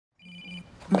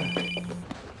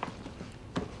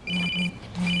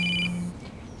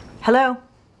Hello?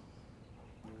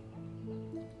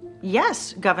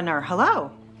 Yes, Governor,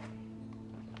 hello.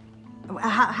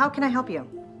 How can I help you?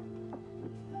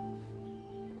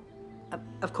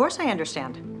 Of course I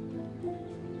understand.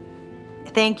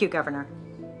 Thank you, Governor.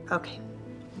 Okay.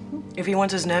 If he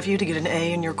wants his nephew to get an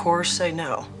A in your course, say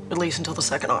no, at least until the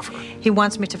second offer. He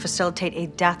wants me to facilitate a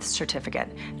death certificate.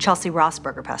 Chelsea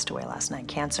Rossberger passed away last night,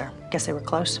 cancer. Guess they were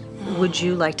close. Would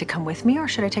you like to come with me, or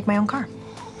should I take my own car?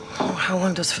 Oh, how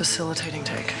long does facilitating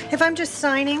take? If I'm just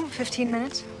signing, 15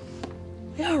 minutes.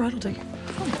 Yeah, all right, I'll take it.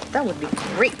 Oh, that would be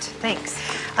great, thanks.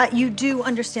 You do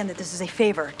understand that this is a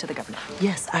favor to the governor?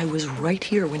 Yes, I was right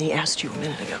here when he asked you a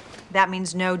minute ago. That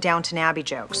means no Downton Abbey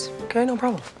jokes. Okay, no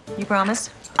problem. You promise?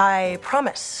 I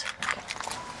promise.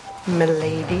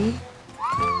 Milady.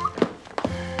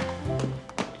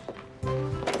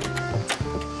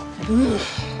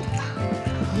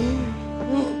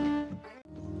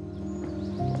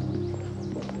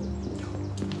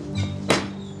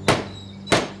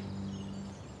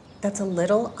 That's a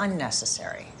little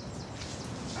unnecessary.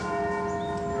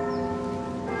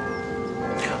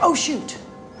 Oh, shoot.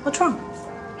 What's wrong?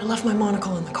 I left my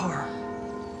monocle in the car.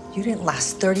 You didn't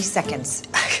last 30 seconds.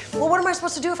 Well, what am I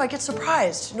supposed to do if I get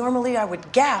surprised? Normally, I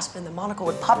would gasp and the monocle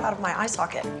would pop out of my eye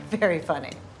socket. Very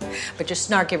funny. But your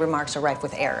snarky remarks are rife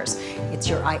with errors. It's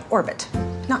your eye orbit,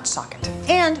 not socket.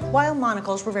 And while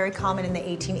monocles were very common in the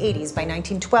 1880s, by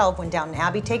 1912, when Downton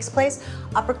Abbey takes place,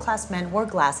 upper-class men wore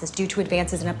glasses due to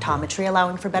advances in optometry,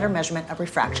 allowing for better measurement of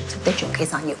refraction. So the joke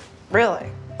is on you. Really?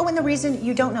 Oh, and the reason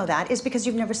you don't know that is because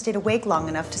you've never stayed awake long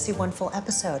enough to see one full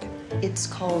episode. It's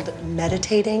called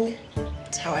meditating.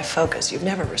 It's how I focus. You've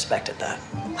never respected that.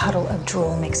 A puddle of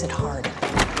drool makes it hard.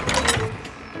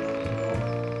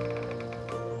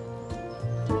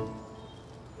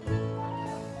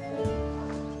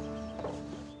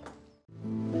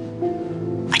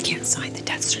 I can't sign the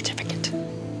death certificate.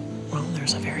 Well,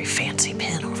 there's a very fancy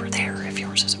pen over there if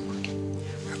yours isn't working.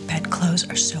 Her bedclothes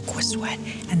are soaked with sweat,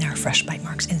 and there are fresh bite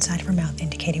marks inside her mouth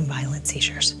indicating violent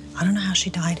seizures. I don't know how she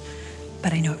died,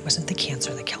 but I know it wasn't the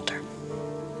cancer that killed her.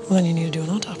 Well, then you need to do an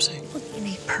autopsy. Well, in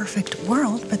a perfect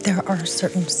world, but there are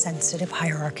certain sensitive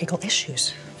hierarchical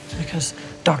issues. Because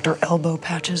Dr. Elbow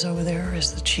Patches over there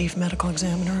is the chief medical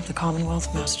examiner of the Commonwealth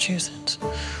of Massachusetts.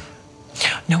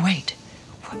 No, wait.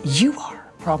 You are.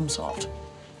 Problem solved.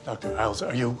 Dr. Isles,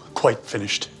 are you quite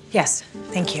finished? Yes,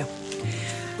 thank you.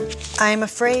 I'm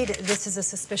afraid this is a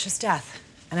suspicious death,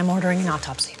 and I'm ordering an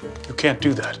autopsy. You can't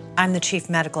do that. I'm the chief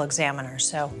medical examiner,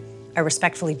 so I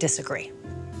respectfully disagree.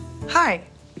 Hi.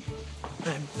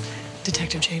 I'm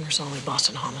Detective Jane Rizzoli,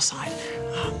 Boston Homicide.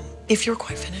 If you're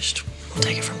quite finished, we'll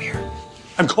take it from here.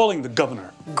 I'm calling the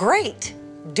governor. Great.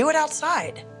 Do it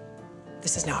outside.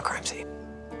 This is now a crime scene.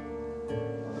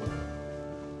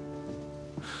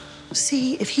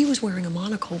 See, if he was wearing a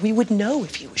monocle, we would know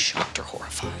if he was shocked or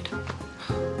horrified.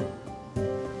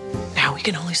 Now we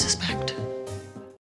can only suspect.